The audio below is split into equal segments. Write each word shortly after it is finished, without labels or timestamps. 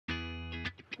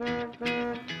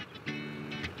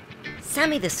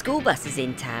Sammy the school bus is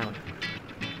in town.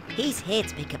 He's here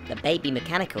to pick up the baby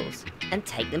mechanicals and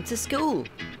take them to school.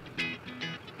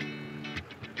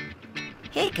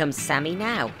 Here comes Sammy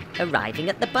now, arriving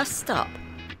at the bus stop.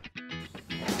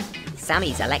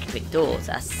 Sammy's electric doors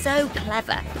are so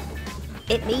clever.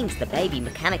 It means the baby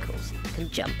mechanicals can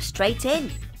jump straight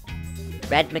in.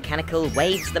 Red mechanical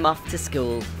waves them off to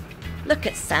school. Look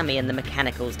at Sammy and the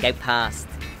mechanicals go past.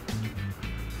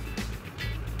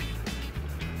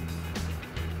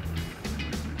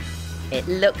 It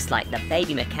looks like the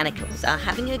baby mechanicals are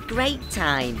having a great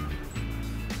time.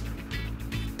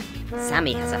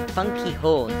 Sammy has a funky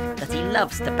horn that he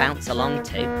loves to bounce along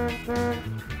to.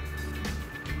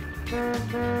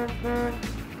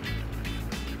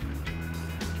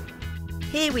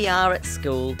 Here we are at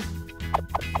school.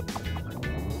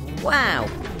 Wow,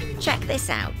 check this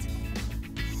out.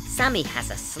 Sammy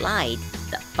has a slide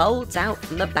that folds out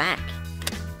from the back.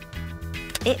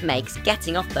 It makes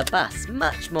getting off the bus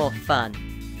much more fun.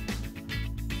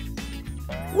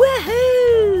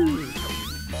 Woohoo!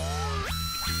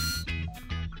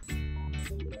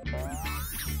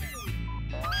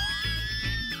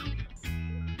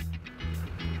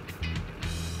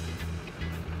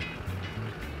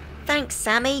 Thanks,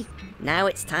 Sammy. Now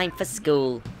it's time for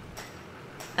school.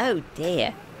 Oh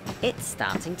dear, it's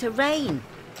starting to rain.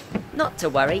 Not to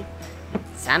worry.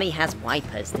 Sammy has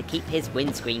wipers to keep his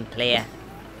windscreen clear.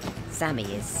 Sammy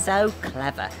is so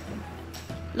clever.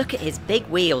 Look at his big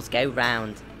wheels go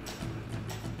round.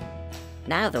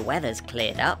 Now the weather's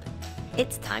cleared up,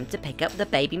 it's time to pick up the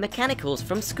baby mechanicals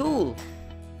from school.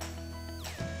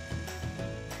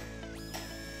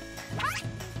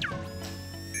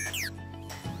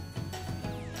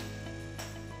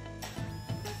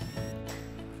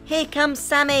 Here comes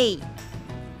Sammy!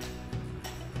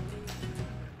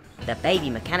 The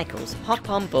baby mechanicals hop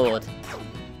on board.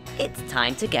 It's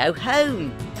time to go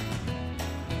home.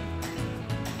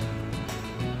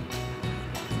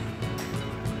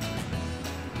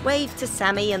 Wave to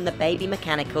Sammy and the baby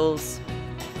mechanicals.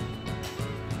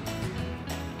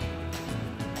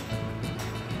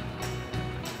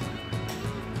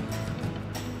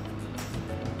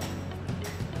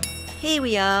 Here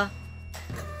we are.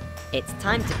 It's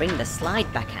time to bring the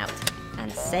slide back out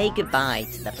and say goodbye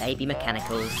to the baby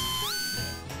mechanicals.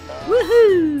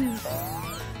 Woohoo!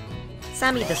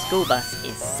 Sammy the school bus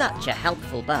is such a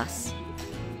helpful bus.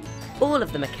 All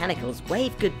of the mechanicals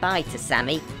wave goodbye to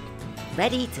Sammy,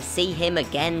 ready to see him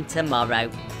again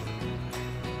tomorrow.